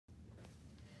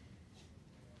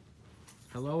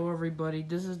Hello everybody,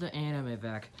 this is the Anime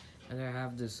Vac, and I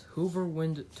have this Hoover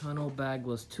wind tunnel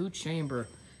bagless 2-chamber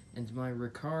and my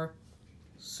Riccar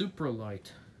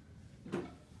Supralite.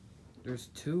 There's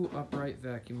 2 upright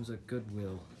vacuums at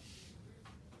Goodwill.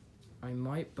 I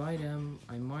might buy them,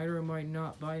 I might or might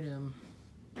not buy them.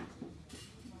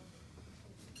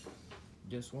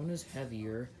 This one is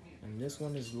heavier, and this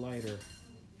one is lighter.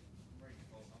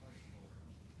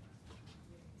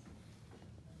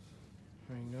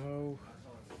 I know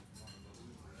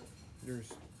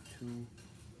there's 2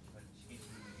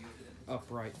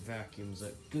 upright vacuums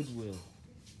at Goodwill.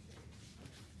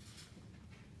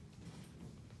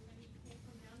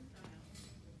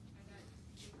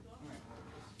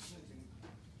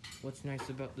 What's nice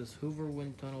about this Hoover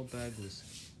wind tunnel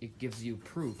bagless? It gives you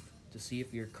proof to see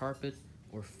if your carpet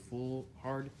or full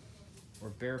hard or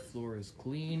bare floor is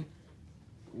clean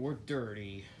or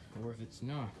dirty, or if it's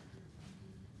not.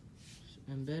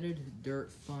 Embedded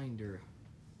dirt finder.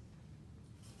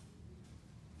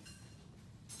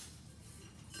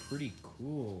 Pretty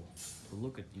cool to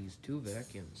look at these 2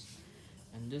 vacuums.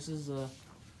 And this is a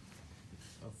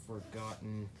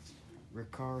forgotten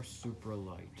Riccar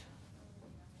Supralite.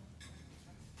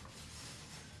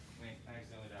 Wait, I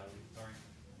accidentally dialed you, sorry.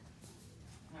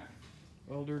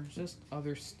 Well, they're just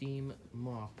other steam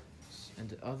mops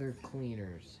and other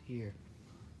cleaners here.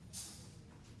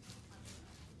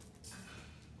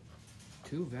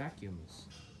 2 vacuums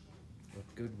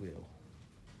at Goodwill.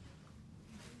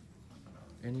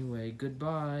 Anyway,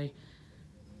 goodbye.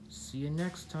 See you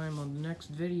next time on the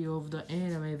next video of the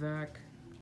Anime Vac.